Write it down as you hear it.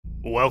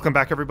Welcome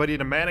back, everybody,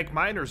 to Manic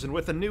Miners, and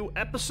with a new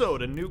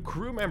episode, a new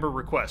crew member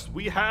request,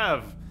 we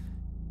have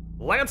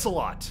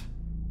Lancelot,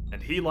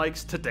 and he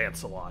likes to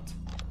dance a lot.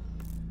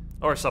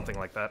 Or something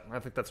like that. I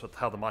think that's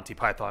how the Monty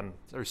Python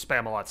or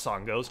Spam-A-Lot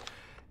song goes.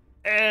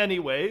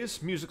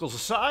 Anyways, musicals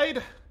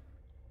aside,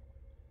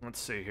 let's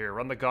see here.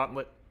 Run the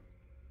gauntlet.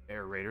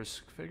 Air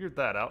Raiders. Figured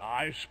that out.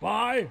 I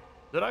spy.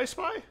 Did I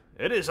spy?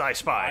 It is I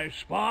spy. I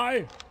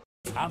spy.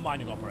 Our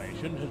mining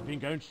operation has been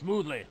going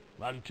smoothly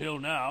until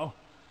now.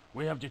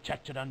 We have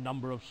detected a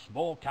number of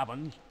small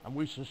caverns, and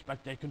we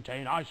suspect they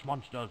contain ice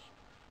monsters.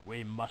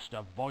 We must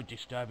avoid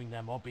disturbing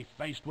them or be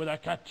faced with a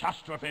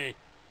catastrophe.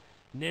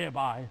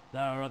 Nearby,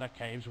 there are other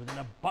caves with an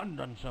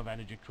abundance of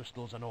energy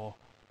crystals and ore.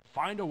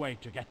 Find a way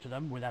to get to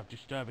them without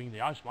disturbing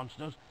the ice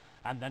monsters,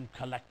 and then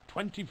collect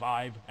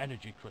 25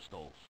 energy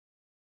crystals.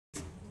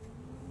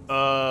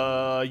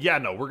 Yeah,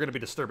 no, we're gonna be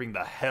disturbing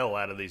the hell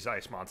out of these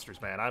ice monsters,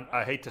 man.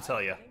 I hate to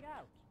tell you.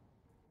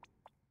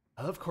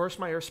 Of course,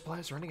 my air supply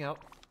is running out.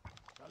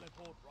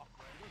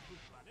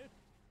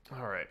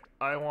 Alright,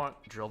 I want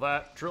drill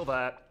that, drill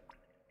that.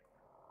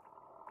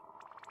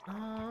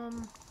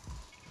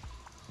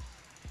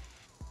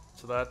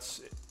 So that's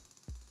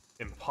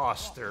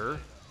Imposter,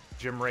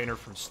 Jim Raynor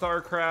from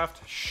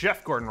StarCraft,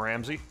 Chef Gordon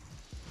Ramsay.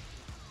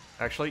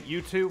 Actually,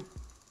 you two,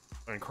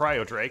 and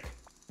Cryo Drake.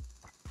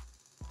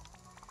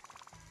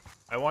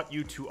 I want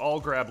you to all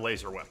grab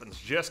laser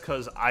weapons, just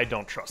because I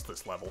don't trust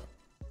this level.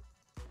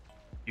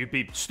 You'd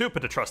be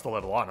stupid to trust the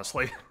level,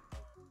 honestly.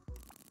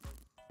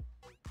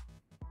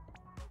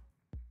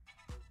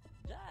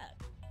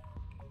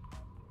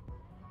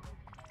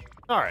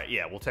 Alright,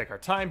 yeah, we'll take our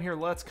time here.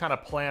 Let's kind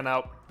of plan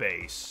out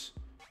base.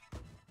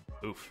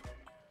 Oof.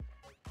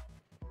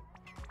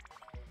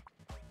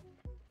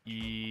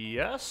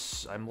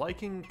 Yes, I'm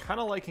kind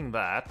of liking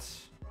that.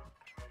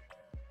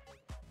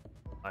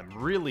 I'm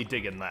really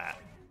digging that.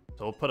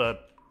 So we'll put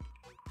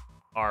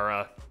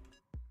our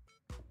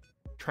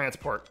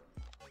transport,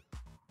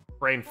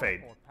 brain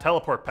fade,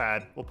 teleport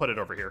pad. We'll put it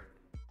over here.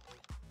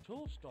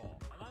 Tool store.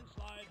 A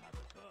landslide has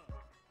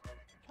occurred.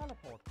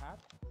 Teleport pad.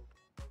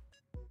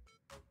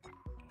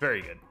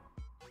 Very good.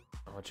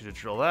 I want you to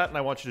drill that, and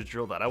I want you to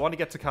drill that. I want to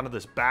get to kind of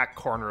this back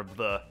corner of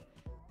the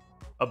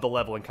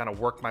level and kind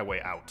of work my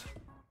way out.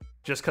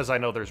 Just because I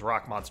know there's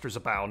rock monsters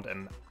abound,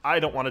 and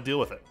I don't want to deal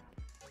with it.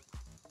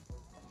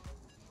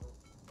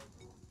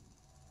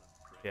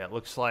 Yeah, it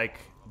looks like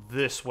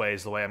this way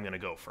is the way I'm going to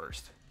go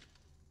first.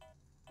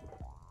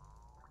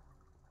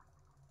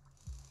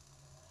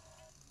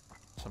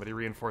 Somebody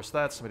reinforce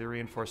that, somebody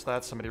reinforce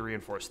that, somebody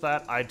reinforce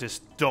that. I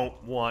just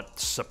don't want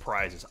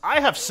surprises.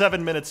 I have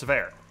 7 minutes of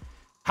air.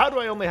 How do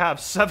I only have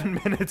 7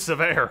 minutes of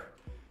air?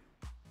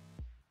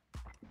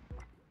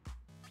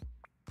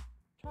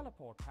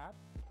 Teleport pad.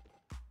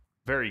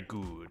 Very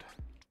good.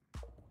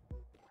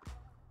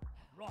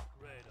 Rock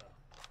Raider.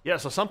 Yeah,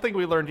 so something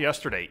we learned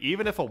yesterday.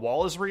 Even if a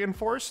wall is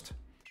reinforced,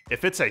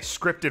 if it's a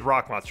scripted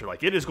rock monster,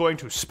 like it is going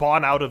to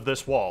spawn out of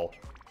this wall,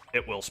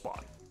 it will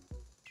spawn.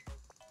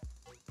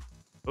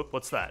 Oop,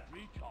 what's that?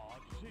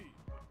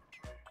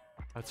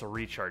 That's a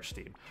recharge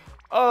team.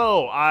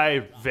 Oh,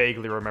 I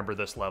vaguely remember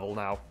this level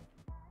now.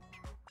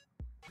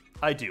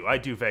 I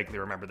do vaguely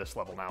remember this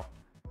level now.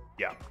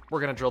 Yeah, we're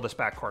gonna drill this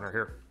back corner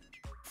here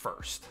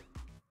first.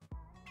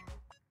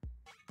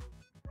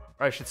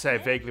 Or I should say I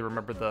vaguely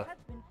remember the...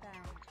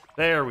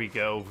 There we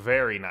go,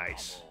 very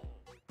nice.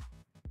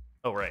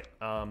 Oh, right,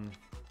 I'm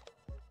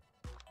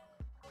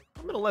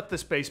gonna let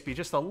this base be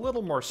just a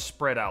little more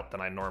spread out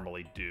than I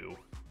normally do.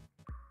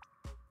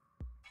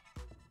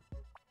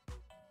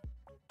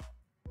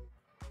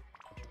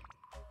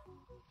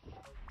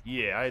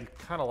 Yeah, I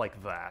kind of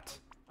like that.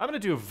 I'm going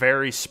to do a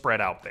very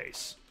spread out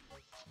base.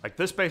 Like,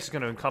 this base is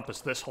going to encompass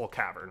this whole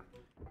cavern.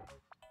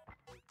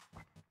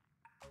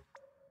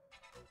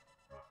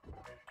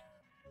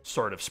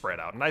 Sort of spread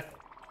out. And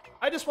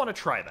I just want to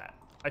try that.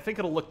 I think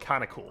it'll look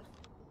kind of cool.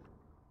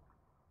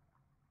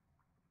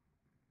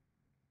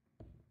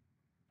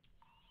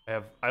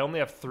 I only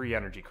have 3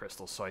 energy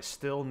crystals, so I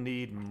still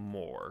need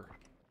more.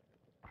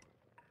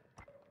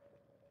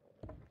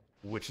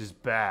 Which is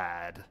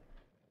bad.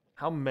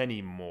 How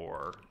many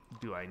more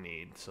do I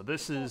need? So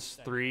this is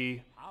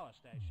 3.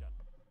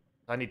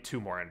 I need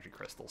 2 more energy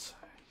crystals.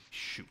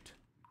 Shoot.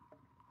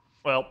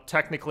 Well,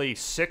 technically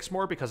 6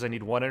 more because I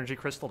need 1 energy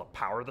crystal to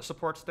power the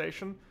support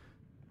station.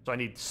 So I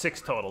need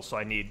 6 total, so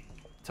I need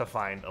to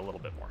find a little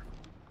bit more.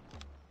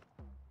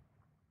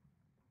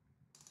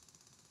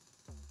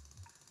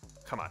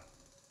 Come on.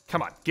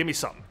 Come on, give me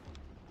something.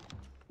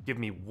 Give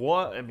me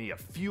a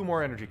few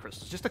more energy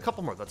crystals. Just a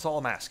couple more, that's all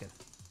I'm asking.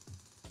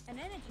 An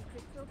energy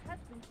crystal has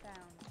been found.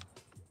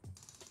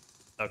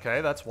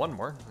 Okay, that's 1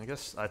 more. I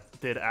guess I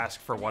did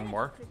ask for 1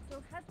 more.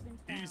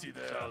 Easy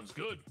there. Sounds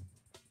good.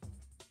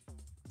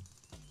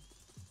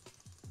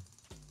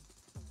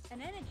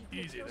 An energy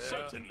Easy there.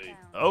 Certainly.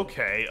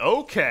 Okay,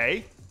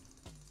 okay.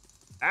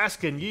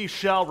 Ask and ye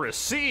shall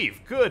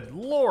receive. Good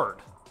lord.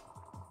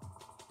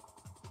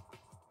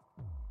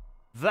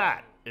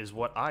 That is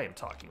what I am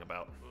talking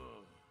about.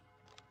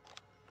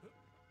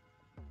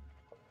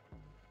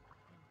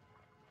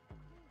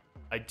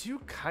 I do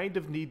kind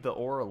of need the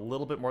ore a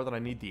little bit more than I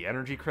need the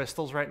energy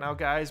crystals right now,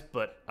 guys,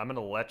 but I'm gonna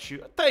let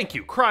you... Thank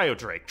you, Cryo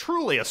Drake.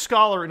 Truly a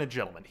scholar and a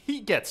gentleman. He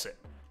gets it.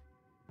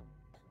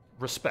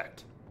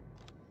 Respect.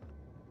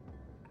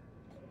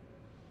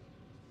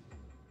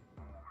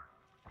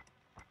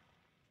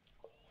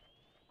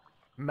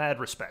 Mad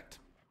respect.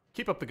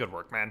 Keep up the good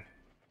work, man.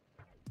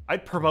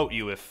 I'd promote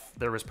you if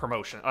there was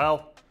promotion.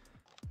 Well,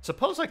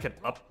 suppose I could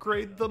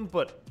upgrade them,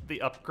 but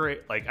the upgrade,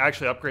 like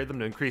actually upgrade them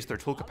to increase their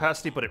tool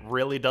capacity, but it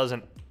really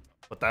doesn't,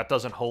 but that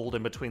doesn't hold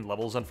in between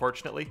levels,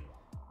 unfortunately,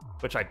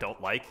 which I don't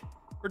like.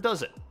 Or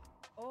does it?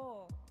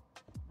 Oh.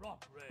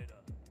 Rock Raider.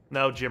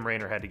 No, Jim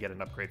Raynor had to get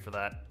an upgrade for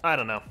that. I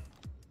don't know.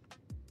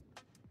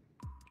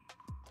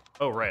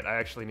 Oh, right, I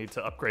actually need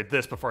to upgrade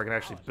this before I can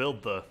actually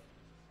build the...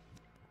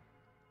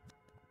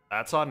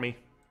 That's on me.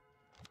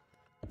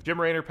 Jim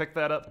Raynor picked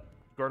that up.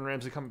 Gordon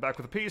Ramsay coming back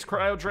with a piece.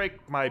 Cryo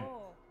Drake, my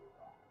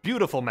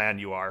beautiful man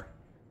you are.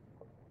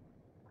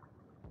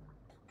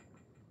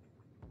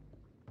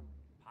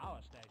 Power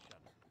station.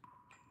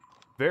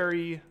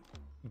 Very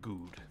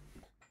good.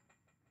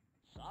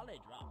 Solid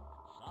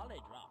rock. Solid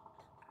rock.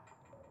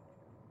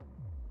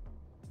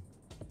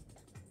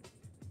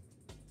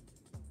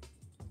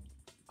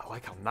 I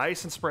like how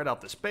nice and spread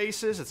out the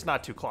space is. It's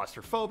not too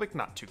claustrophobic,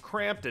 not too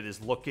cramped. It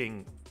is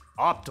looking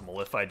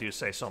optimal, if I do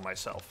say so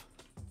myself.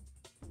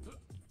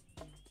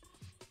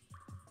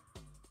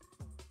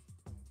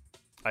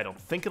 I don't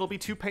think it'll be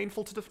too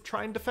painful to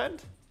try and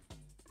defend.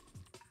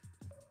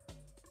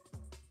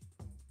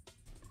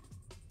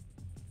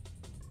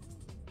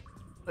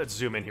 Let's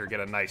zoom in here, get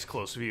a nice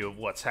close view of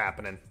what's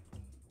happening.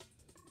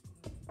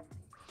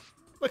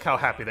 Look how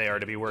happy they are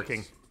to be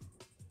working.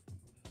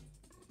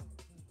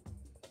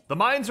 The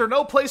mines are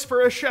no place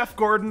for a chef,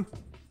 Gordon.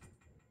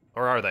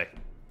 Or are they?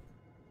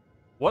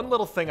 One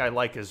little thing I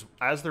like is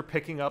as they're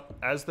picking up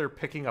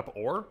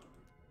ore,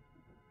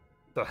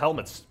 the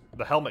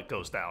helmet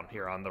goes down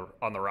here on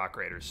the Rock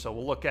Raiders. So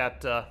we'll look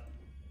at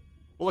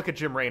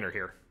Jim Raynor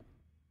here.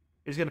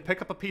 He's gonna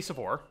pick up a piece of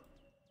ore,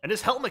 and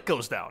his helmet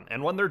goes down.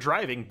 And when they're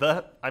driving,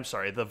 the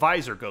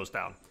visor goes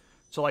down.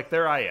 So like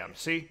there I am,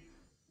 see?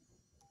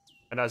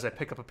 And as I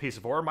pick up a piece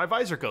of ore, my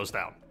visor goes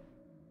down.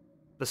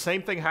 The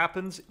same thing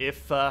happens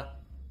if the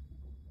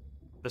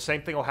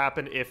same thing will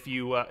happen if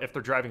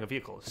they're driving a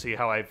vehicle. See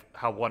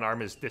how one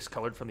arm is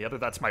discolored from the other?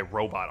 That's my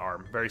robot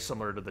arm, very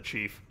similar to the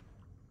Chief.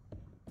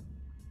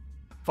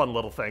 Fun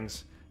little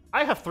things.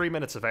 I have 3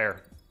 minutes of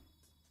air.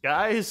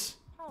 Guys?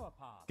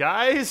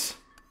 Guys?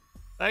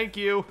 Thank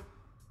you.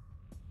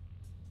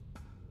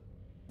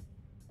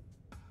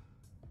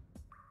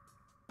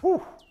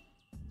 Whew.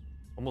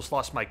 Almost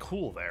lost my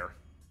cool there.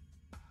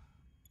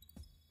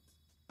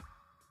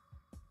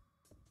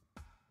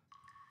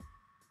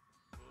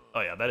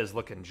 Oh yeah, that is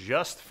looking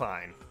just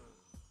fine.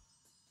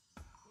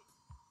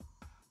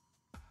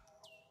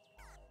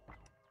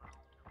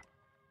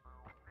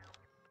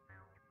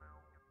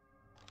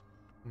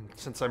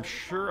 Since I'm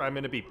sure I'm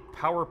going to be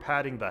power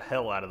padding the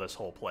hell out of this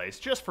whole place,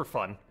 just for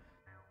fun,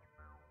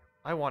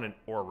 I want an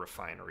ore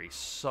refinery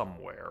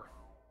somewhere.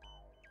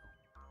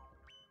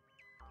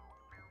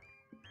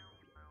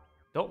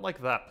 Don't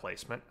like that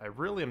placement. I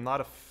really am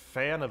not a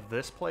fan of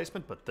this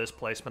placement, but this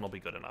placement will be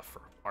good enough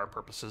for our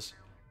purposes.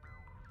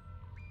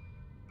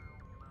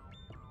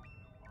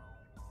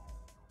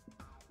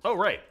 Oh,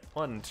 right.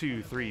 1,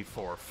 2, 3,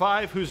 4,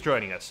 5. Who's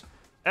joining us?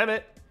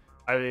 Emmett.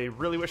 I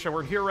really wish I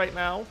weren't here right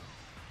now.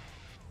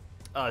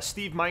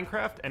 Steve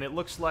Minecraft, and it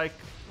looks like...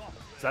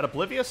 Is that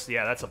Oblivious?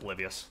 Yeah, that's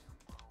Oblivious.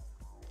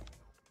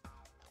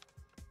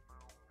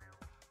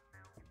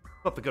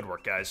 Keep up the good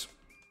work, guys.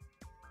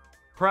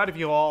 Proud of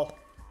you all.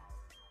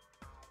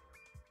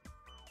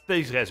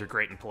 These guys are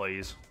great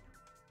employees.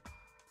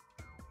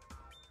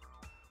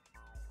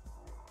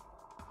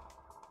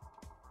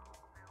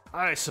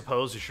 I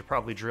suppose you should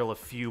probably drill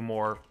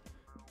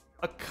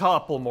a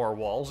couple more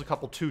walls, a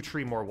couple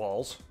 2-tree more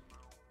walls.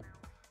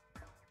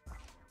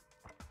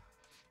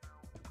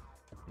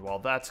 And while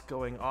that's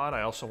going on,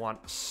 I also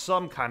want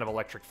some kind of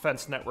electric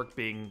fence network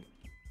being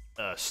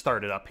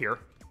started up here.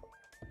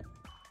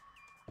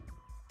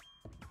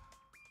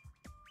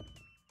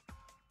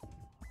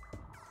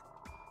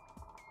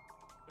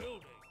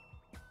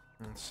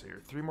 Let's see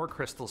here. 3 more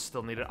crystals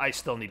still needed. I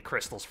still need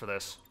crystals for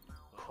this.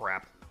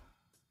 Crap.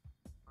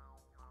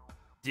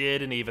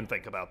 Didn't even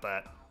think about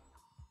that.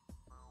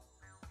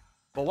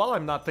 But while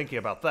I'm not thinking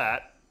about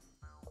that,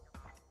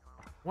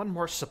 one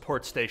more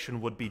support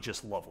station would be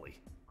just lovely.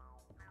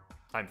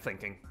 I'm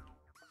thinking.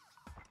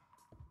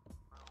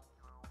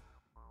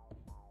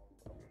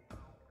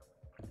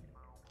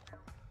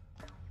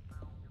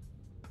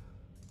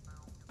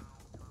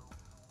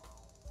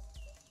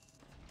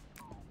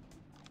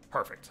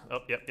 Perfect. Oh,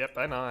 yep,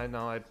 I know.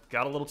 I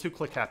got a little too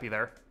click happy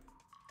there.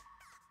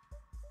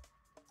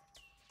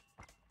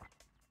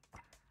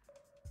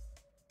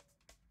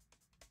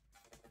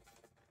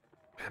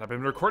 Man, I've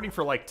been recording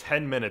for like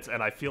 10 minutes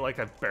and I feel like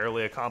I've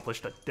barely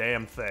accomplished a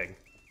damn thing.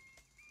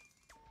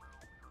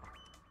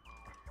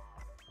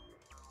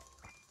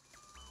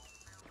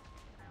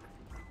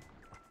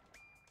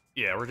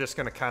 Yeah, we're just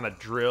gonna kind of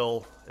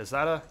drill. Is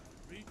that a...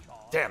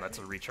 Damn, that's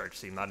a recharge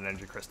seam, not an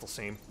energy crystal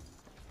seam.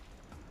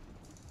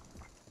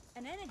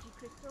 An energy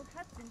crystal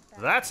has been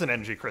found. That's an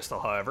energy crystal,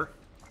 however.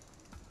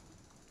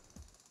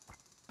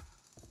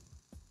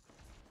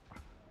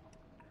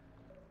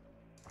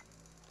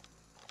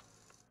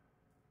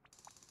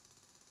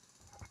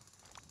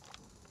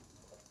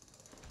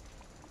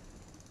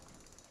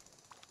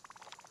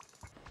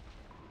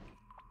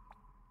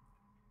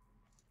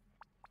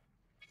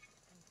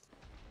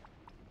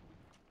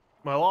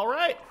 Well, all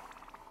right.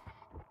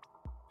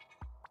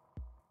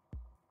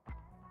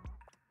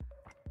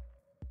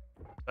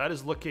 That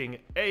is looking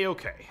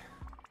a-okay.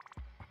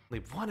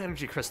 Leave one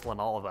energy crystal in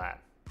all of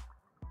that.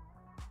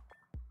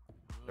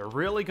 They're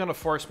really gonna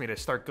force me to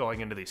start going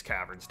into these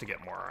caverns to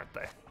get more, aren't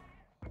they?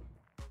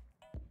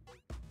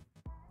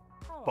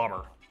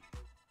 Bummer.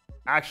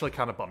 Actually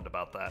kind of bummed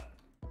about that.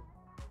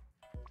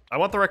 I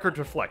want the record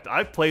to reflect.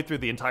 I've played through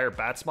the entire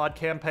Bats mod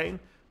campaign,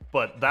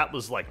 but that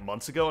was like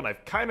months ago, and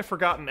I've kind of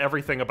forgotten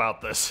everything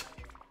about this.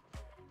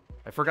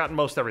 I've forgotten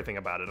most everything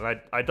about it,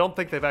 and I don't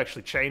think they've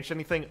actually changed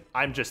anything.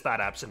 I'm just that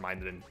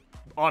absent-minded and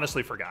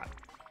honestly forgot.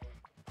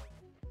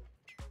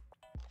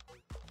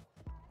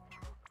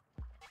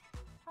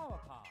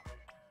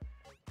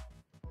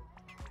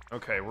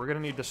 Okay, we're gonna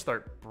need to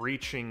start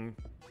breaching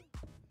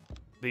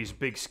these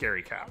big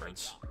scary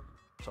caverns.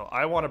 So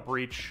I want to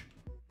breach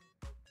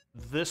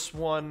this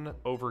one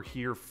over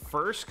here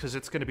first, because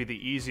it's going to be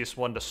the easiest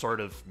one to sort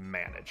of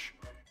manage.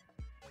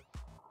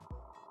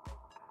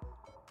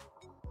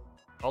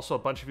 Also, a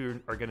bunch of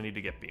you are going to need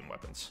to get beam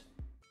weapons.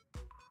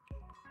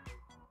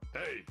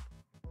 Hey.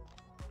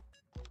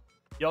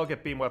 Y'all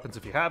get beam weapons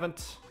if you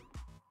haven't.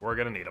 We're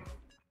going to need them.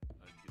 I'm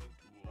getting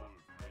too old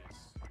for this.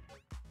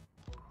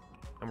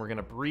 And we're going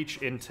to breach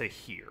into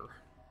here.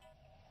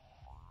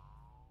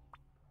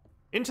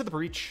 Into the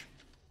breach.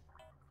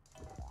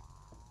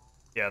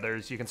 Yeah,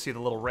 you can see the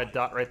little red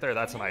dot right there.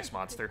 That's an ice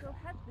monster. Crystal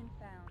has been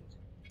found.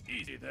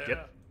 Easy there.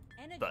 Get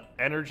Energy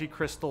the energy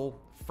crystal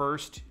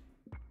first.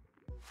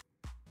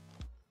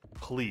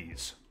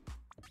 Please.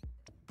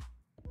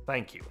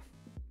 Thank you.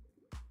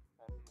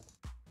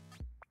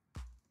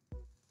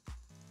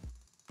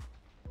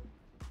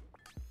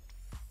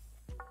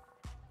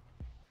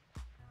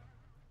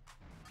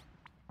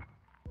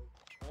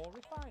 Or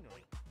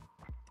refinery.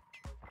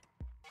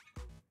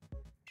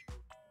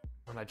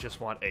 And I just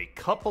want a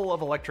couple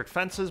of electric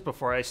fences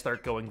before I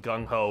start going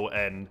gung-ho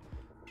and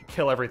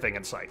kill everything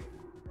in sight.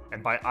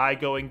 And by I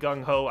going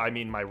gung-ho, I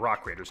mean my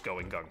rock raiders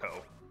going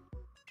gung-ho.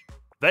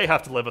 They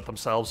have to live with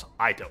themselves,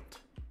 I don't.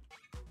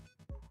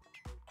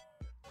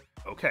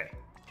 Okay.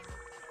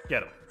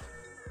 Get them.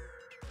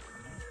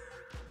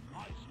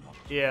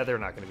 Yeah, they're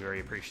not going to be very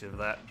appreciative of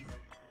that.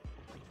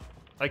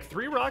 Like,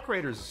 3 rock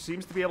raiders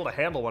seems to be able to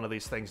handle one of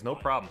these things, no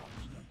problem.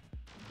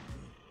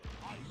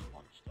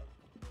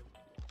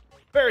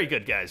 Very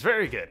good, guys.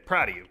 Very good.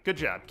 Proud of you. Good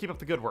job. Keep up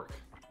the good work.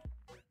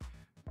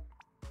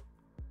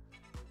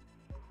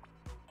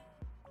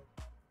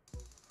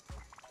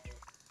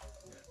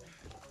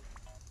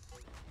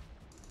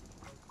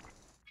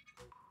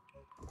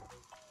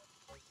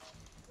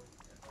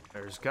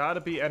 There's got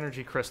to be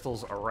energy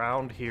crystals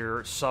around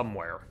here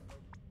somewhere.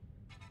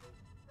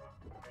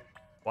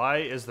 Why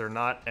is there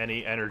not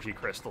any energy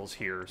crystals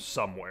here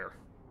somewhere?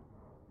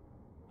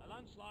 A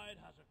landslide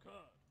has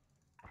occurred.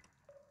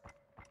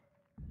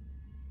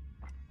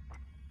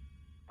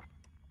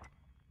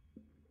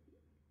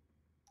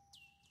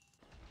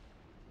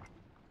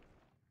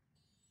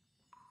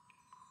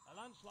 A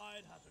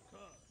landslide has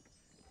occurred.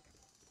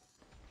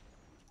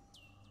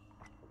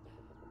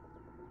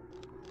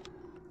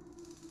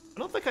 I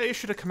don't think I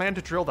issued a command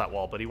to drill that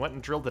wall, but he went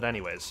and drilled it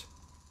anyways.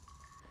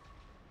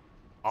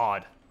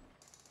 Odd.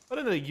 What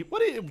a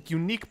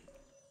unique...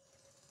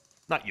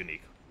 Not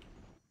unique.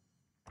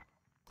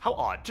 How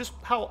odd. Just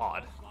how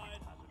odd.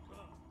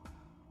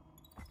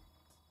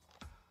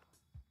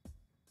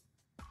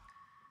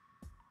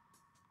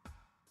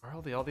 Where are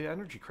all the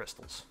energy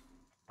crystals?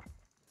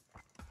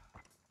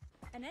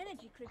 An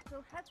energy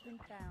crystal has been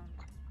found.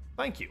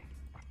 Thank you.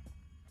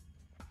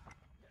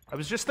 I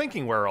was just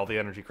thinking, where are all the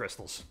energy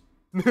crystals?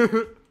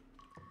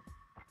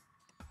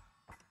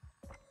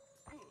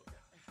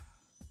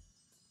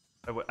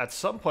 At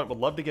some point would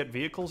love to get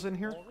vehicles in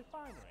here.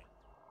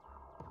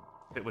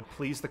 It would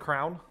please the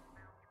crown.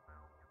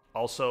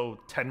 Also,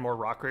 10 more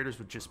rock raiders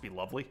would just be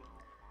lovely.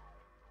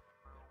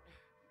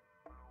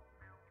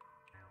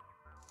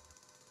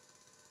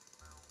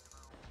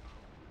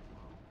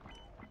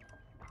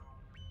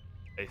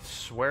 I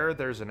swear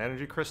there's an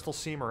energy crystal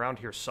seam around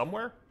here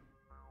somewhere.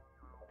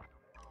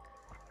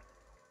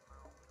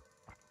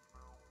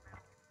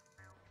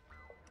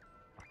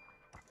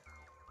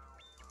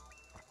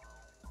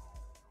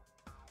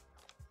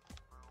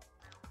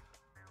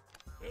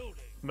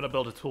 I'm gonna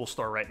build a tool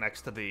store right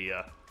next to the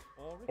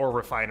ore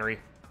refinery.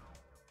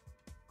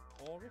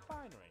 Or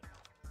refinery.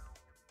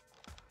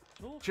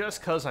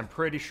 Just cause I'm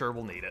pretty sure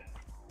we'll need it.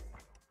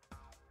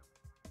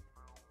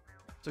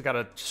 So got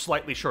a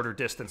slightly shorter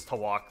distance to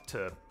walk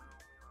to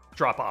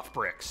drop off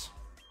bricks.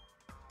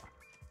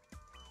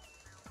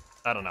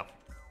 I don't know.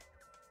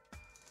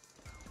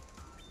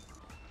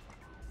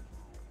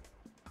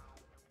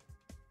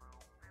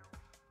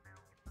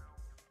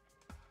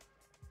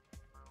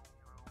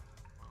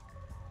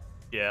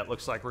 Yeah, it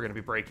looks like we're gonna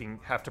be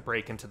have to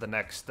break into the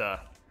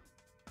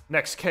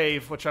next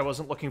cave, which I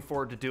wasn't looking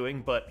forward to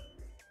doing, but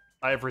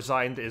I have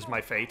resigned is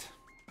my fate.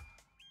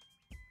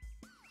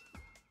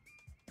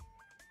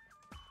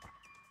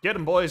 Get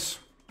him, boys.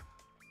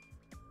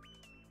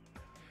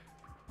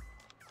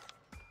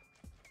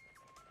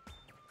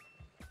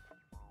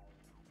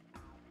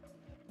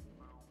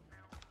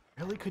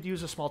 Really could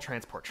use a small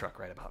transport truck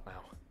right about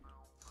now.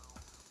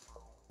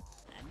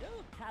 A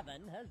new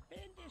cavern has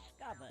been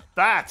discovered.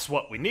 That's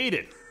what we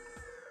needed.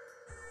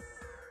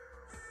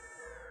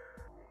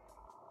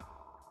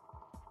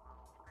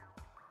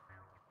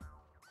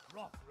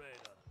 Rock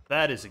Raider.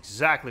 That is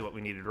exactly what we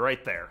needed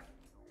right there.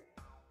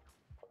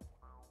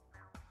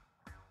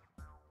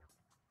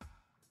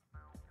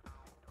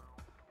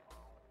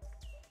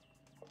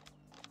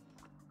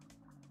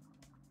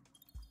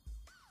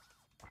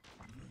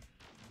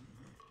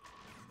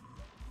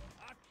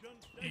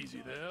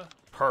 Easy there.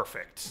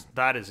 Perfect.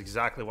 That is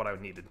exactly what I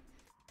needed.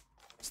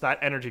 So that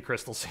energy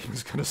crystal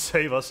seems going to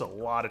save us a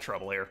lot of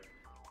trouble here.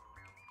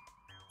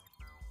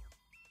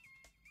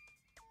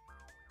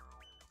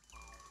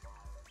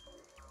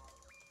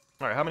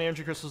 Alright, how many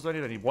energy crystals do I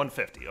need? I need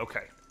 150.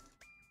 Okay.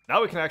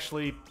 Now we can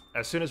actually,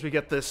 as soon as we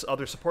get this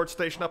other support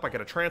station up, I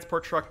get a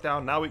transport truck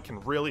down, now we can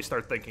really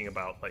start thinking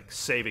about, like,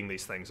 saving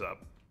these things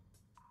up.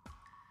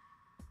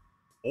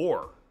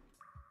 Or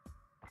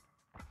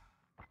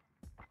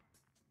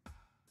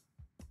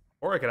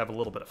I could have a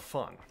little bit of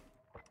fun.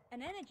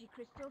 An energy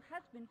crystal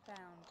has been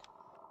found.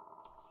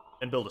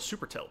 And build a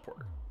super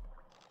teleporter.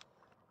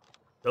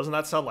 Doesn't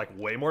that sound like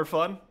way more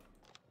fun?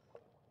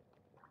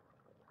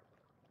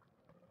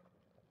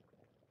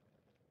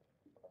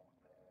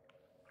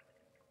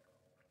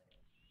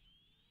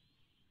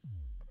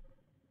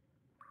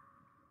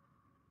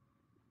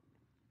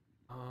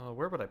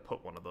 Where would I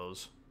put one of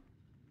those?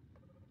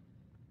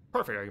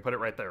 Perfect, I can put it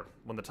right there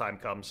when the time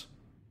comes.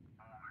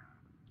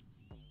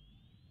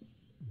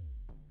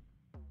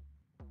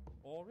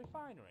 Or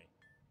refinery.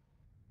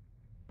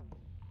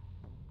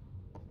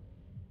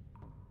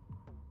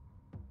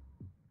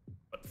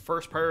 But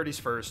first priorities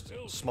first,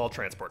 small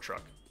transport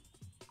truck.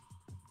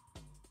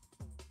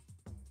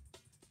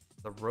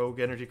 The rogue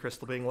energy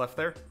crystal being left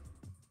there.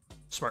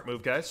 Smart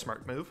move, guys,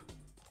 smart move.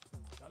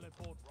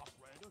 Teleport Rock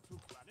Raider to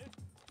planet.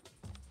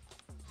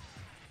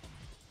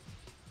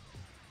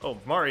 Oh,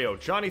 Mario,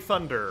 Johnny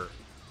Thunder,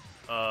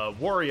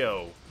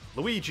 Wario,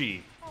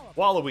 Luigi,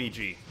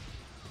 Waluigi.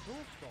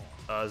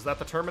 Is that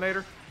the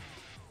Terminator?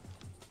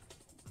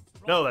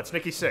 No, that's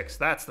Nikki 6.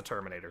 That's the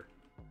Terminator.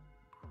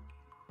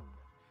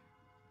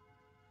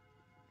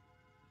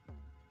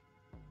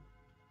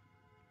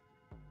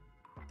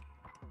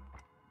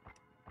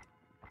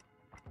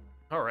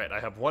 Alright, I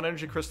have one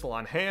energy crystal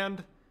on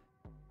hand.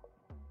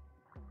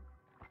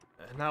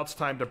 And now it's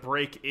time to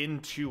break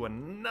into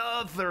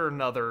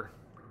another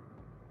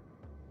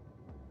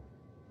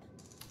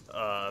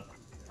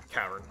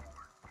cavern.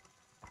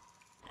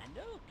 A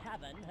new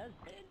cavern has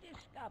been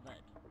discovered.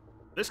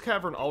 This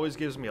cavern always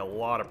gives me a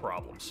lot of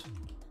problems.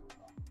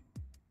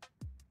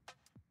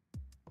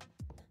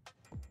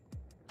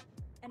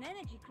 An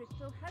energy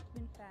crystal has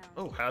been found.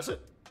 Oh, has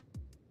it?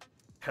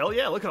 Hell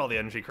yeah, look at all the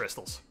energy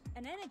crystals.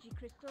 An energy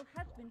crystal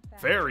has been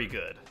found. Very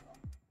good.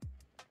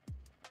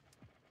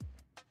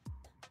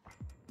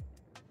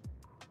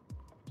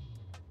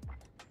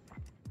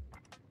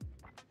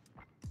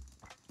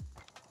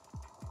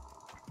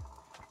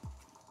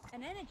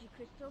 An energy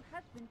crystal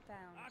has been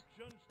found.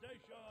 Action station.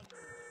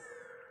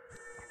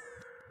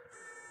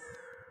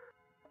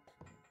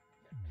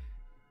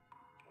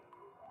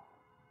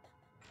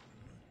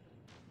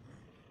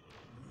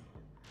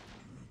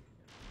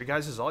 You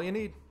guys is all you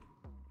need.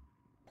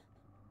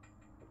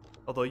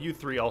 Although you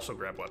three also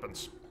grab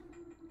weapons.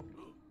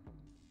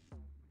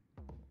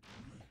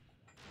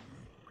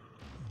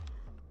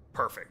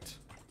 Perfect.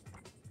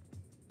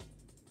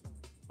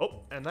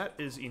 Oh, and that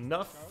is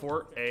enough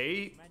for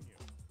a...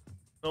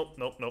 Nope,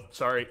 nope, nope.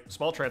 Sorry.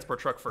 Small transport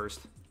truck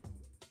first.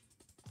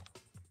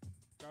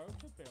 Go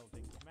to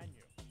building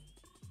menu.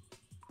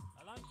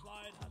 A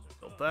landslide has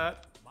occurred. Build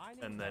that.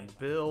 And then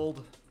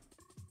build...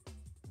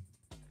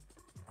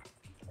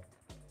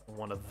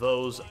 one of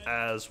those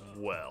as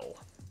well.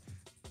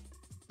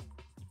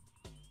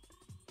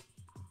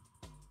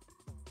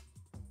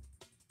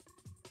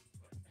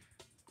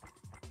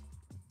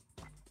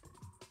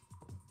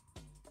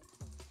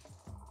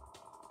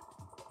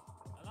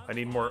 I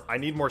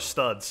need more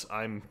studs.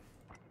 I'm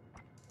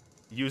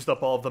used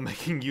up all of them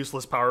making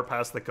useless power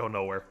paths that go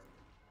nowhere.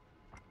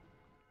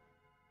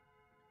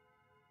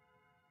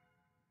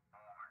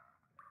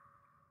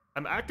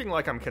 I'm acting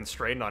like I'm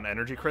constrained on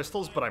energy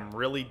crystals, but I'm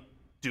really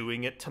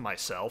doing it to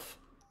myself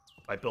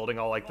by building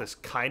all like this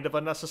kind of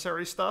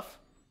unnecessary stuff.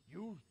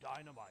 Use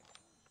dynamite.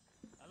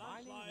 A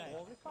landslide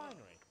or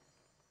refinery.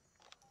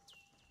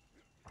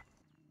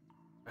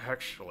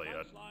 Actually, a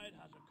Landslide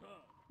has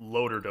occurred.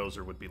 loader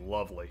dozer would be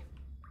lovely.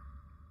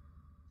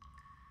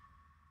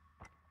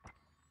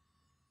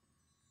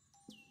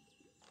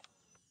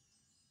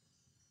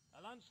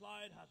 A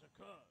landslide has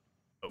occurred.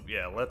 Oh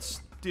yeah,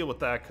 let's deal with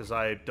that, because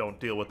I don't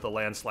deal with the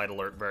landslide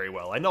alert very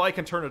well. I know I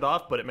can turn it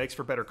off, but it makes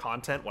for better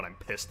content when I'm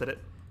pissed at it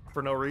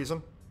for no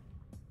reason.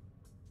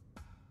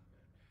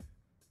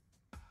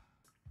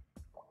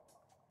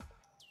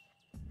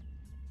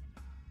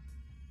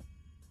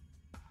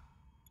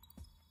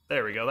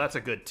 There we go, that's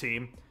a good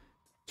team.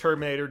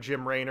 Terminator,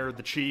 Jim Raynor,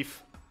 the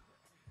Chief,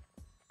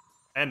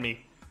 and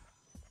me.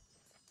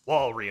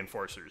 Wall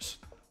reinforcers.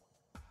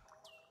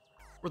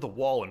 We're the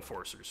wall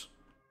enforcers.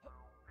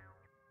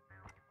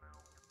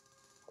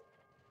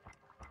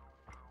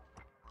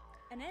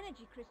 An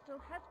energy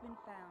crystal has been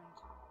found.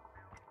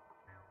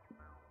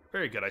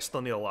 Very good, I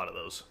still need a lot of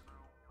those.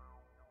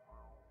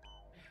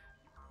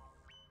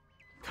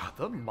 God,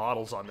 the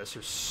models on this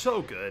are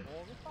so good.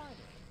 More refinery.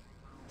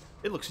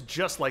 It looks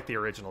just like the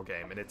original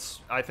game, and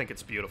I think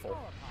it's beautiful. Power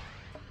plant.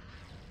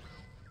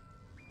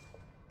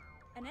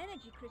 An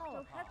energy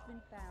crystal has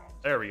been found.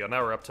 There we go,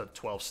 now we're up to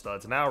 12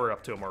 studs. Now we're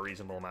up to a more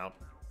reasonable amount.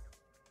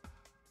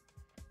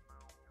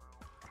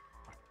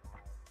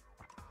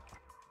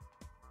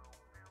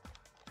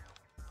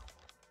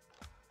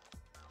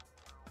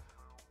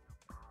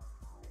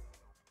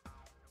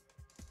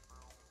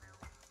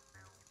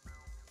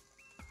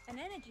 An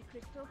energy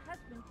crystal has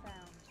been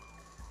found.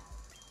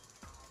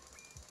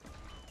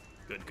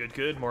 Good, good,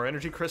 good. More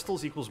energy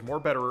crystals equals more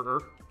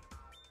betterer.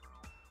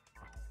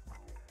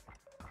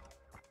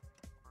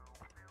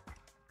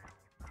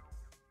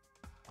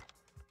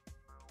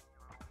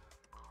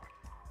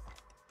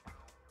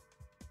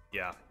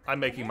 Yeah, I'm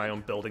making my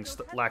own building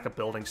lack of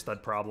building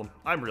stud problem.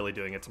 I'm really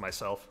doing it to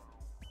myself.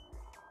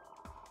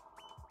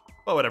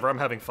 But whatever, I'm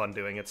having fun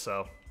doing it,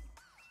 so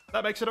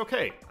that makes it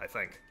okay, I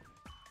think.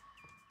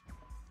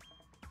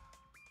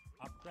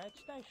 Upgrade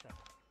station.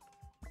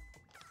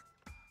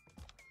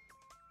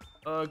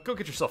 Go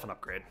get yourself an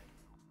upgrade.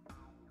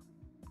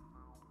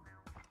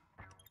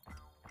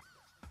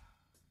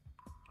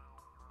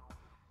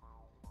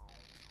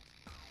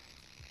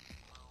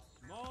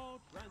 Small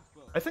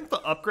transport. I think the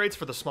upgrades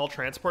for the small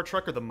transport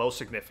truck are the most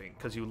significant,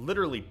 because you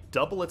literally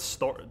double its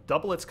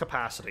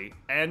capacity,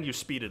 and you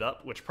speed it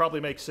up, which probably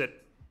makes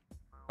it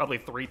probably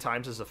 3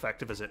 times as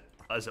effective as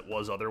it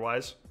was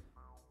otherwise.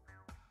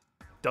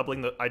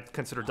 I'd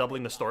consider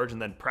doubling the storage and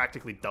then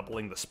practically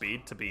doubling the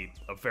speed to be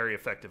a very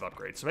effective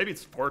upgrade. So maybe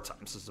it's 4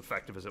 times as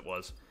effective as it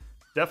was.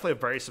 Definitely a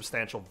very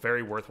substantial,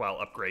 very worthwhile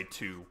upgrade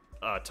to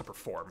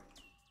perform.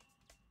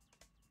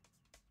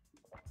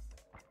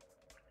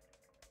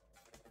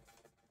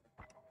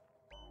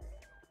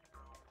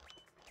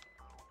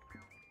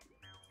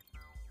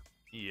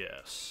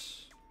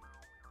 Yes.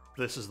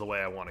 This is the way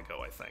I want to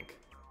go, I think.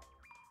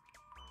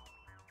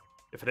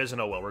 If it isn't,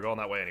 oh well, we're going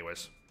that way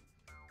anyways.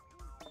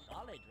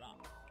 Solid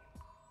rock.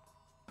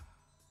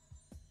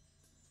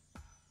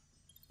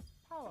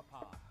 Power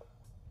plant.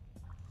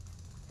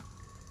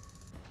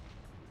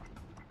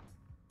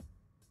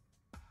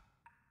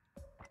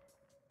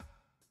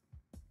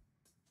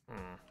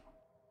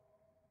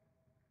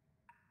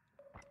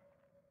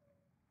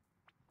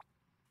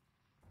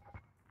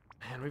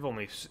 Man, we've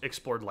only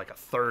explored like a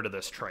third of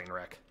this train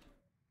wreck.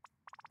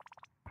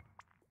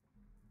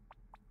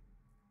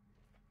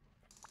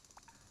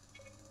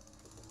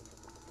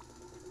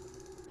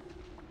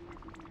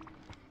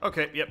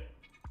 Okay, yep.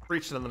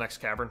 Reached into the next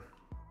cavern.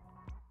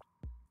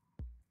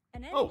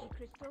 An energy Oh,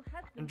 crystal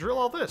has been and drill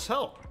all this.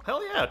 Hell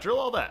yeah, drill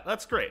all that.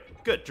 That's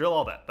great. Good, drill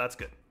all that. That's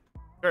good.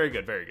 Very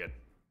good, very good.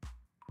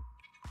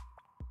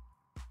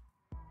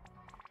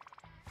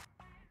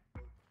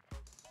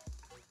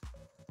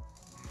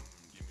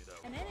 Give me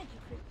that An energy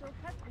crystal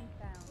has been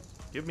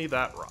found. Give me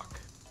that rock.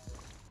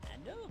 A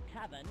new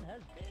cavern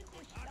has been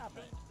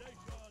discovered.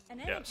 An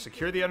Yeah, energy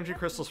secure the energy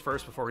crystals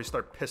first before we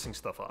start pissing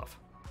stuff off.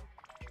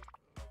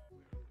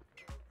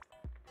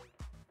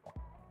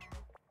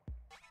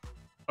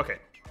 Okay,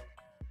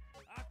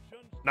 Action.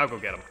 now go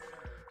get him.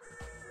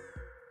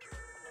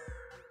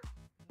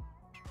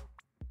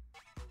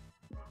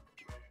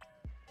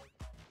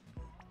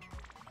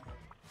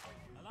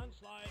 A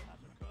landslide has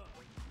occurred.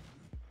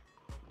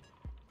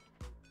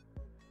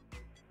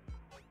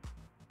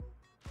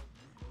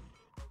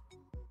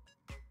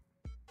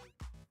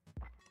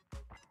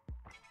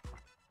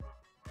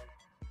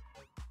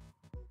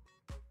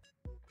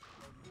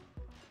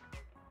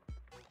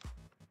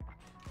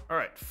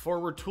 Alright,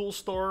 forward tool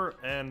store,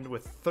 and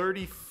with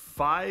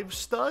 35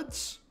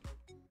 studs,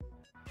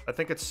 I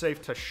think it's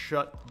safe to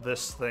shut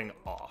this thing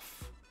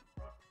off.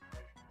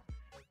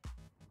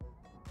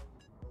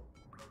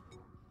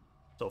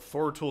 So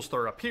forward tool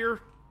store up here.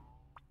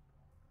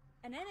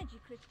 An energy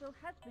crystal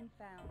has been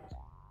found.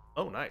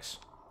 Oh, nice.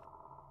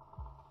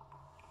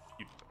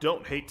 You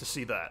don't hate to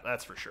see that,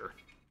 that's for sure.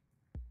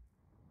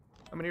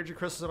 How many energy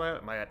crystals am I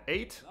at? Am I at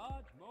 8?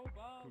 Large mobile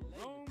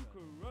Rome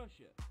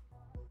Russia.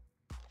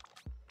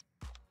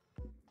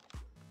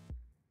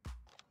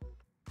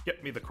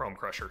 Get me the Chrome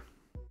Crusher.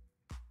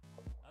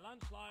 A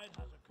landslide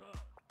has occurred.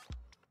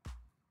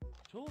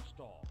 Tool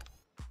store.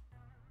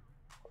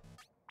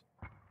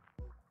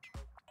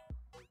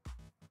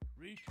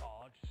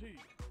 Recharge C.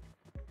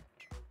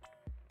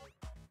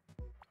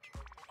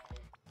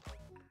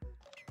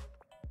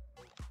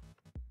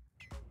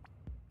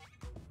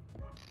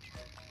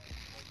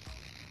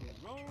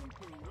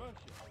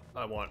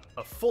 I want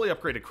a fully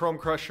upgraded Chrome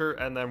Crusher,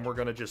 and then we're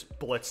gonna just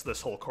blitz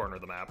this whole corner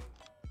of the map.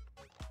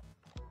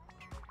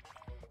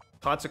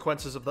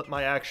 Consequences of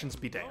my actions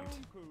be damned.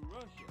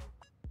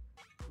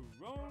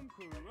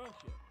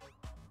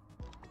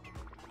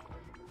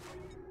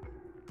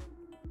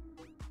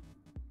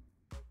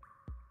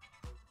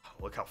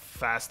 Look how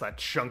fast that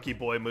chunky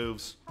boy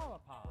moves.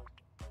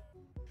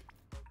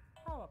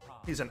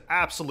 He's an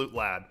absolute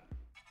lad.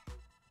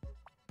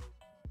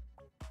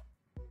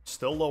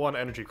 Still low on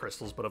energy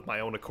crystals, but of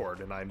my own accord,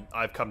 and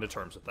I've come to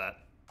terms with that.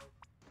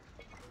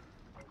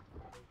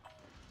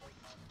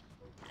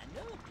 A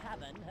new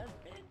cavern has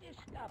been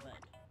discovered.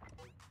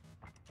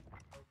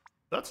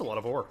 That's a lot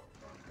of ore.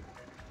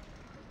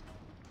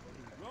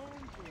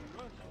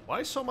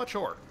 Why so much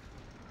ore?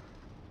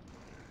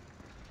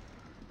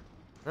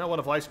 Well, one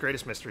of life's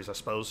greatest mysteries, I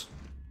suppose.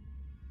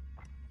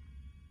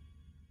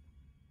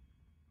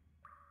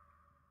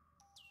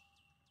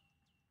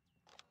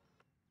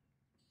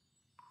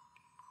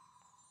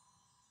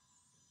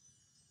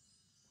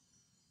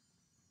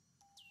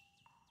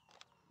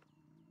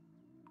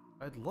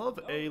 I'd love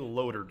a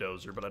loader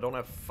dozer, but I don't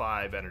have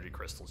 5 energy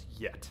crystals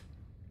yet.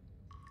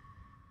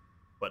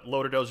 But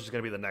loader dozer is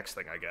going to be the next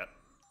thing I get.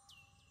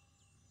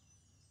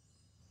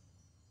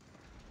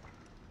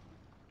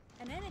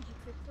 An energy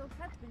crystal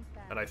has been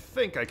found. And I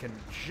think I can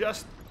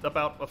just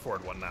about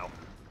afford one now.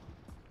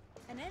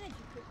 An energy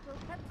crystal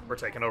has been We're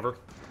taking over.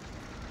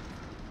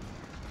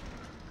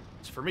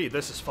 So for me,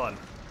 this is fun.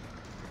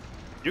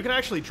 You can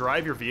actually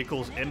drive your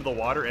vehicles into the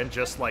water and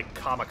just, like,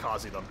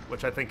 kamikaze them,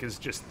 which I think is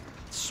just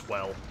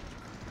swell.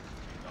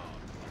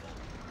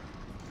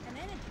 An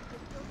energy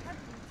crystal has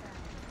been found.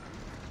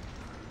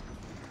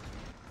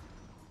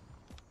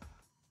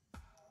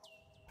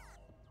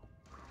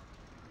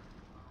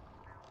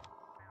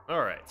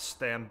 Alright,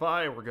 stand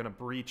by. We're gonna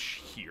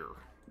breach here.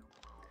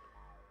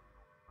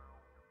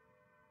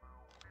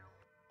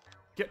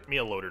 Get me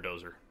a loader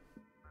dozer.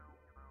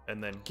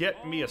 And then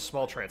get me a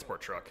small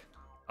transport truck.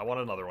 I want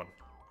another one.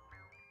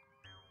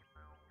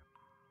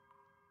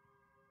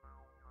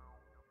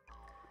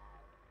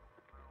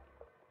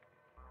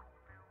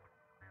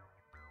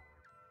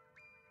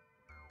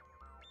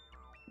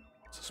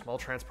 So small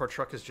transport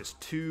truck is just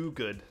too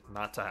good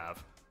not to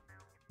have.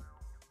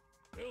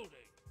 Building.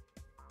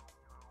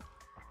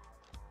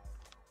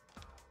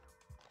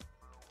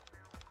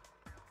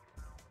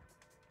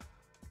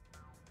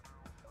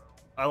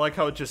 I like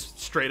how it just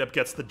straight up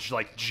gets the,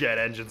 like, jet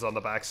engines on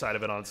the backside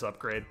of it on its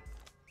upgrade.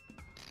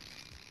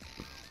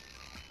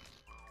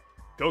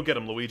 Go get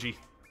him, Luigi.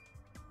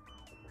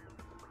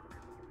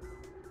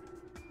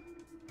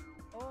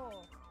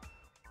 Oh,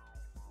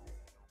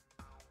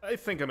 I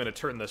think I'm gonna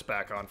turn this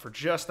back on for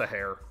just a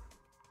hair.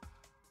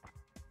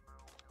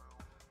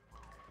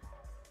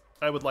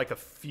 I would like a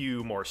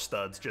few more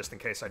studs just in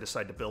case I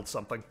decide to build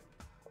something.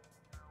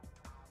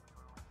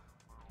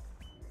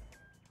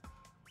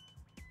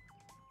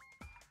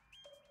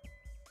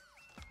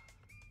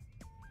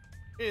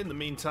 In the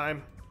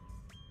meantime,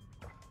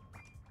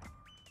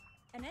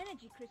 an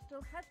energy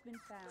crystal has been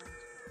found.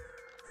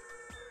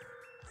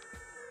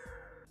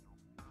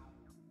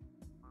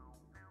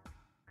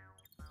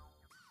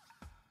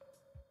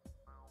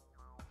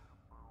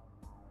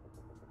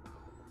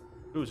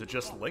 ooh, is it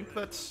just Link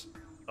that's...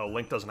 Oh,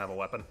 Link doesn't have a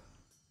weapon.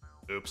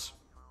 Oops.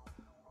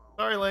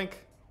 Sorry,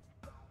 Link.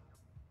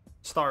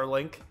 Star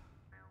Link.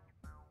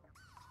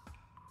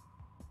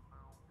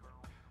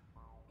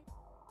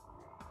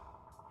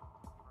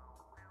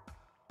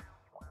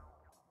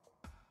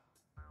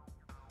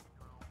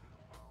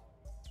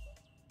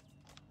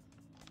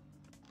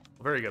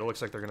 Very good. It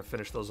looks like they're going to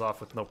finish those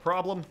off with no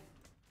problem.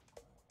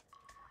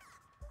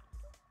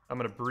 I'm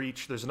going to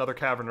breach. There's another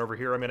cavern over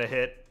here I'm going to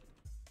hit.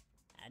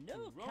 A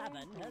new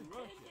cavern has been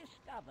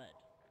discovered.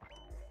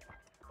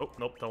 Oh,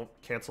 nope, don't.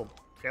 Cancel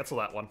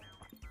that one.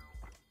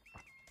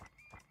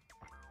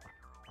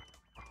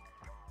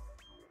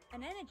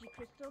 An energy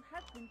crystal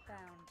has been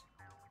found.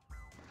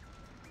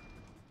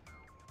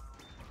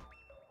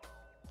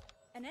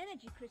 An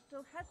energy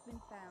crystal has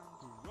been found.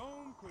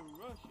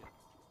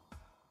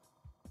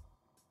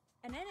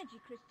 An energy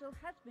crystal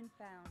has been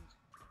found.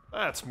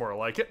 That's more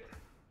like it.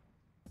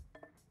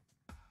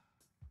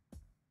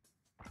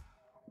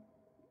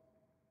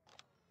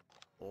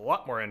 A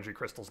lot more energy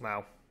crystals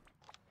now.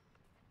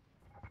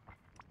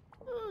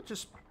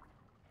 Just...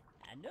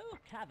 A new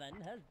cavern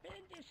has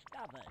been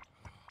discovered.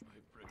 My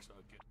bricks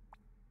are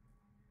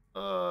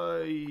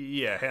getting...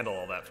 Yeah, handle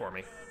all that for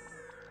me.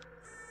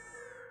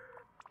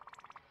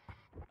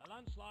 A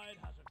landslide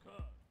has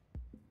occurred.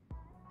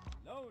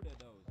 Loader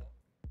dozer.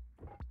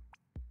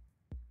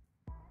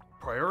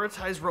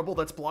 Prioritize rubble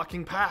that's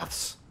blocking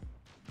paths.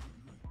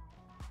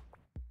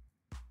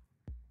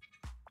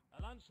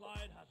 A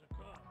landslide has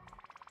occurred.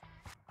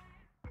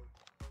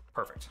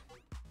 Perfect.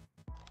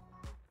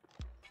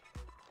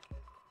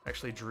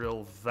 Actually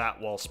drill that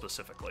wall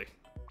specifically.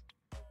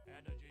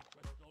 Energy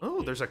crystal.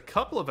 Oh, there's a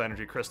couple of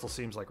energy crystals,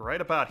 seems like, right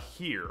about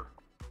here.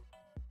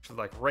 Actually,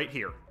 like, right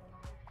here.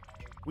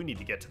 We need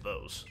to get to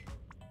those.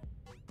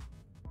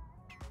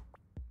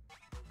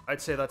 I'd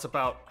say that's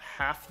about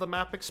half the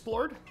map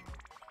explored.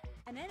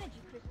 An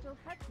energy crystal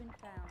has been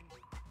found.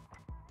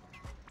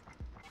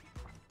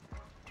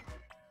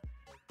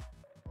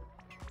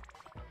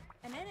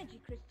 An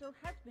energy crystal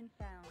has been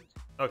found.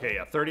 Okay,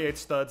 yeah, 38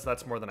 studs,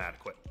 that's more than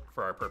adequate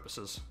for our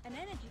purposes. An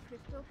energy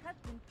crystal has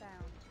been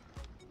found.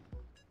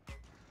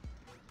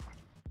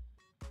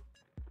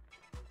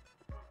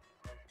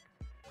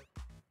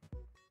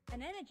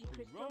 An energy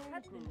crystal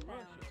has been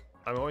found.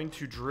 I'm going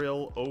to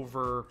drill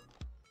over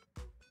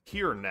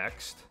here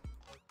next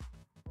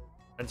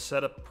and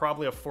set up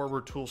probably a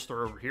forward tool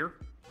store over here.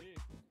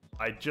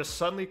 I just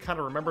suddenly kind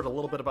of remembered a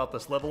little bit about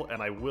this level,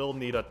 and I will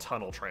need a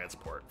tunnel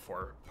transport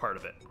for part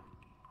of it.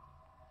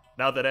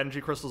 Now that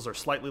energy crystals are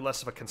slightly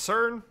less of a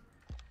concern,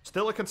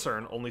 still a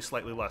concern, only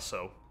slightly less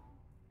so.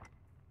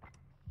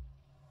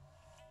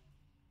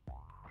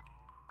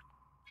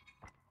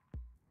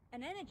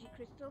 An energy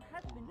crystal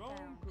has been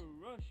found. To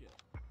Russia.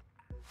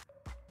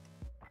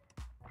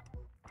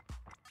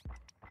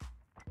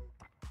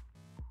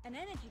 An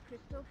energy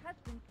crystal has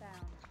been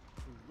found.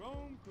 To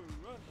Rome, to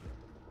Russia.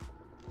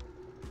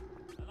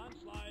 A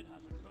landslide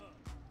has occurred.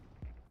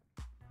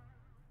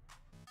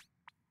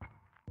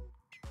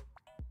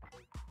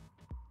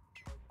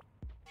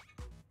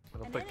 I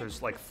don't think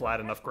there's, like, flat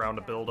enough ground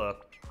to build a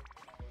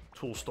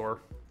tool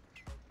store.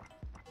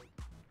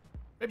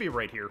 Maybe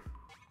right here.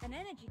 An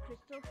energy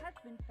crystal has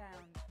been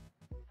found.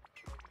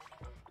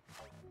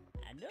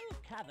 A new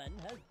cavern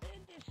has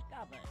been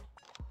discovered.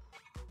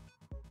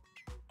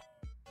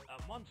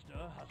 A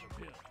monster has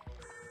appeared.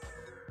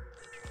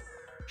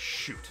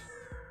 Shoot.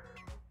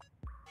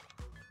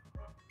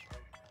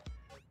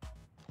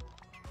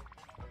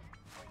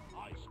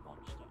 Ice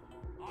monster.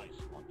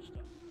 Ice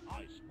monster.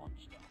 Ice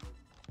monster.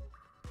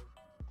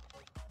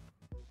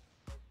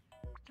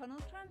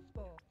 Tunnel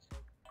transport.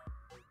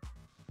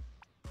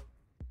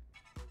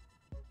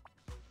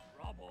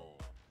 Rubble.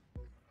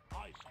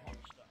 Ice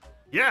monster.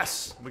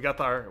 Yes! We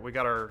got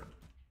our...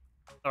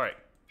 Alright,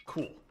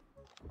 cool.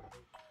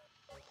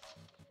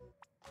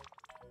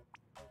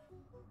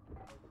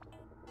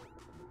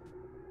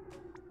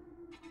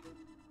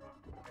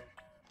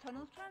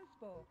 Tunnel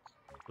transport.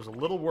 I was a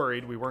little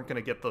worried we weren't going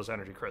to get those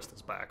energy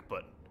crystals back,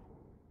 but...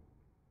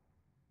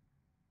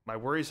 my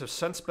worries have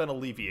since been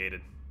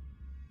alleviated.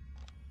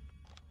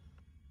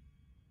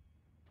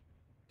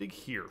 Dig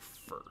here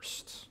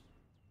first.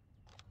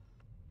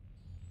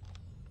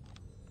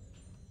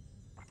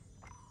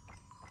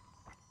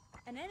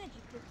 An energy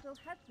crystal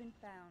has been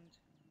found.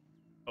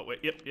 Oh,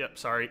 wait, yep,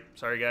 sorry,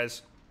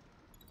 guys.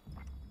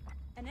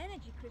 An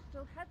energy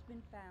crystal has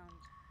been found.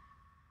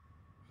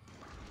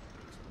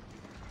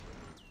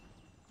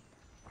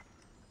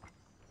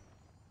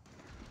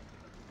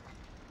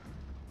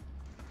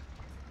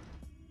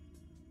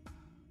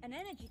 An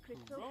energy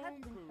crystal has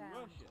Rome, been to found.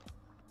 Russia.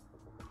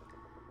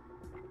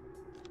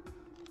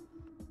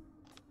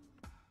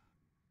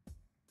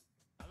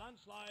 A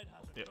landslide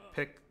has Yeah,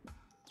 occurred.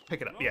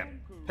 pick it up, yeah.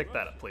 Pick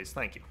that up, please,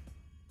 thank you.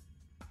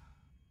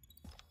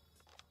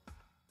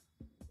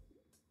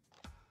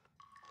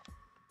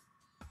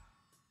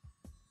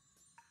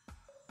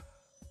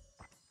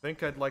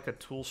 Think I'd like a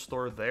tool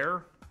store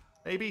there,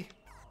 maybe?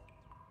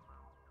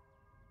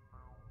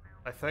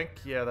 I think,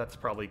 yeah, that's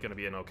probably going to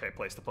be an okay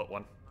place to put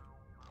one.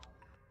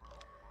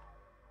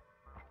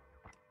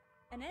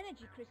 An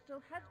energy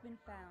crystal has been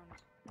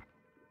found.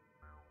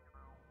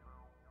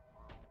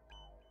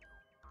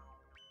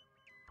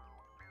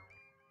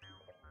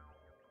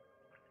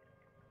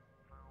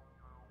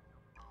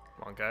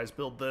 Come on, guys,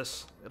 build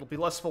this. It'll be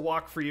less of a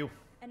walk for you.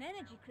 An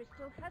energy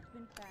crystal has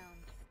been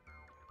found.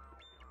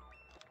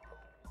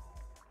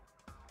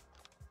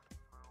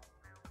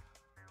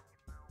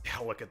 Yeah,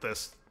 look at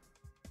this.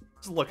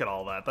 Just look at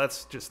all that.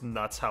 That's just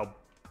nuts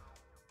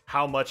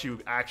how much you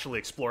actually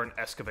explore and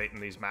excavate in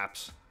these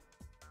maps.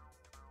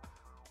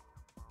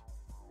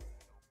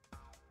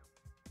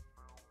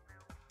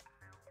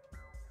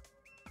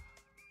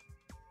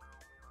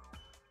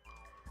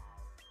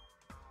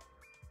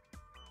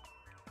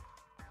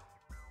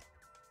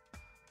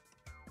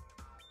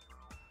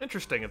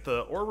 Interesting, if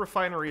the ore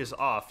refinery is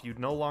off, you'd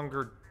no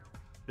longer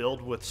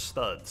build with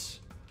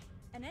studs.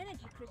 An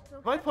energy crystal.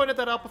 Have I pointed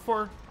that out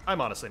before? I'm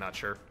honestly not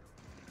sure.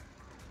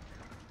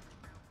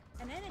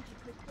 An energy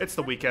crystal. It's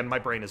the weekend, my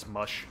brain is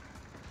mush.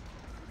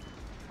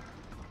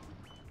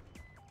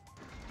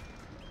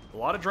 A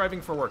lot of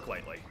driving for work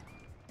lately.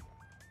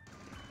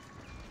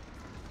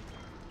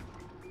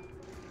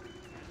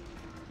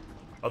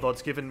 Although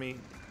it's given me...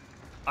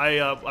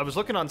 I was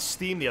looking on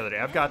Steam the other day.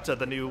 I've got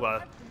the new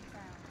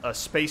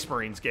Space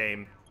Marines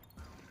game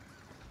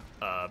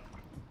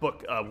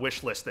book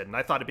wish listed, and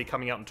I thought it'd be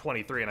coming out in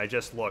 23, and I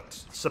just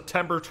looked.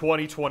 September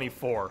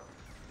 2024.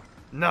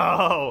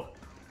 No!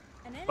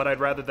 But I'd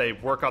rather they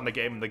work on the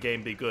game and the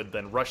game be good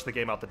than rush the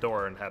game out the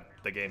door and have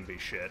the game be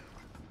shit.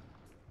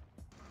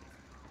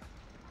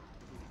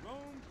 Rome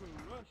to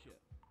Russia.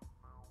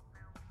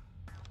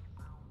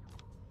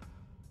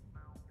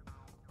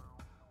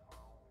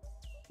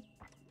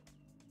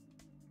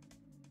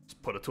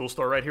 Just put a tool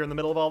store right here in the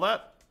middle of all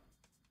that.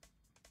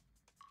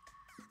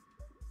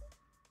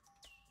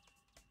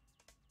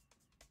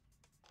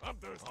 I'm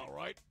thirsty. All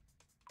right.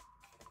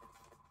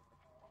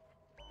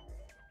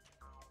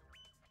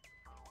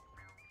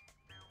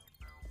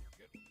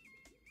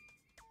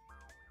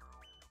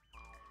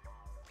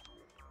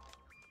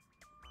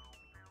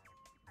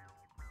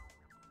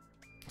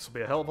 This will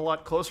be a hell of a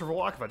lot closer of a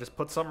walk if I just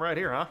put something right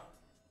here, huh?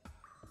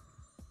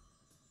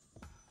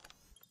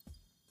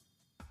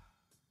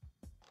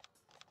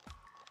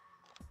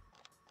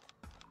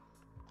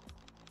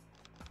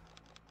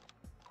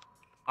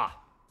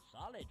 Ah.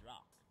 Solid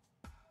rock.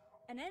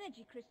 An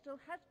energy crystal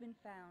has been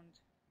found.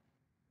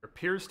 There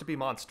appears to be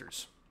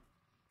monsters.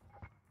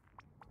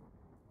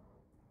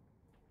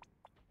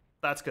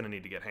 That's gonna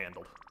need to get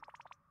handled.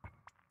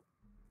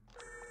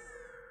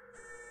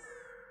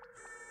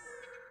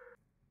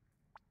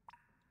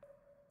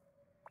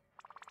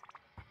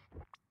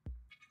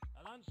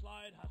 A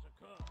landslide has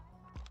occurred.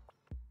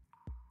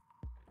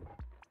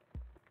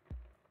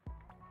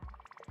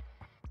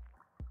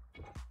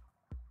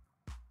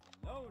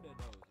 Loader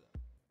dozer.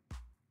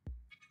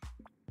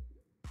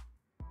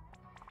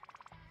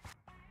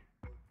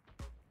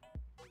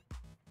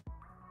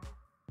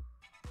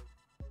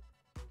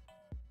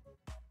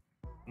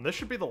 And this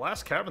should be the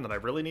last cavern that I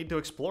really need to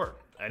explore.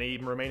 Any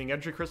remaining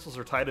energy crystals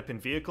are tied up in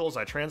vehicles.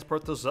 I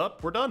transport those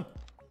up. We're done.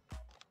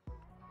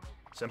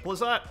 Simple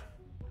as that.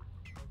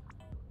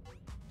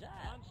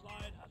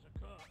 Landslide has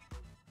occurred.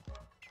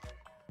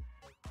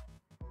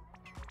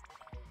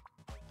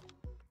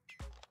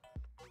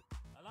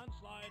 A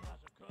landslide has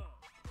occurred.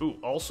 Ooh,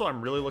 also I'm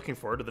really looking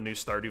forward to the new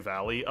Stardew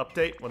Valley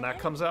update when that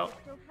comes out.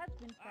 Crystal has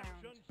been found.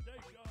 Action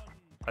station.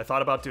 I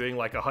thought about doing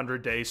like a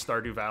 100-day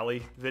Stardew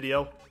Valley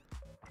video.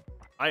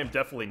 I am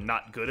definitely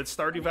not good at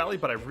Stardew Valley,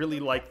 but I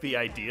really like the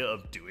idea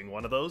of doing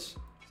one of those.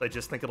 So I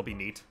just think it'll be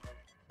neat.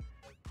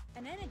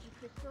 An energy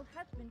crystal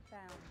has been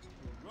found.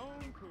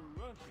 Rome to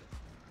Russia.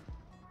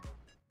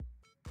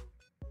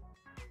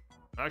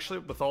 Actually,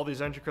 with all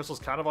these energy crystals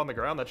kind of on the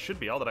ground, that should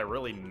be all that I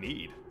really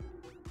need.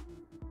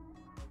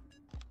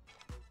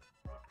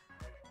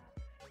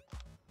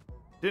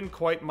 Didn't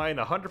quite mine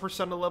 100%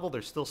 of the level.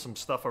 There's still some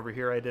stuff over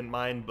here I didn't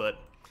mine, but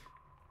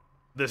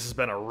this has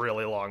been a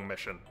really long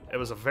mission. It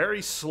was a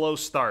very slow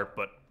start,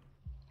 but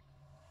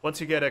once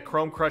you get a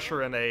Chrome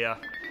Crusher and a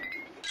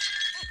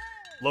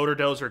Loader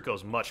Dozer, it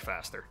goes much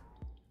faster.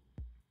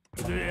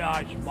 The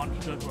ice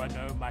monsters were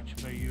no match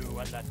for you,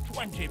 and the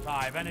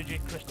 25 energy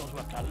crystals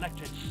were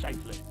collected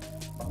safely.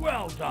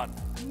 Well done.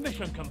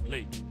 Mission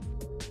complete.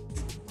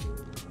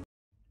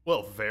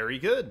 Well, very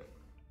good.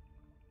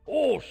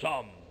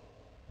 Awesome.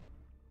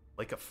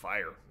 Lake of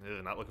Fire.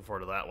 Ew, not looking forward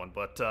to that one,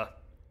 but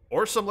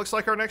Awesome looks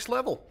like our next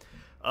level.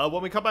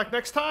 When we come back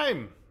next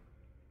time,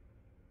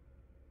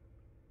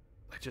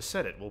 I just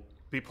said it, we'll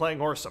be playing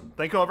Awesome.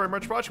 Thank you all very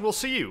much for watching. We'll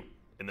see you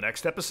in the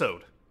next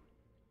episode.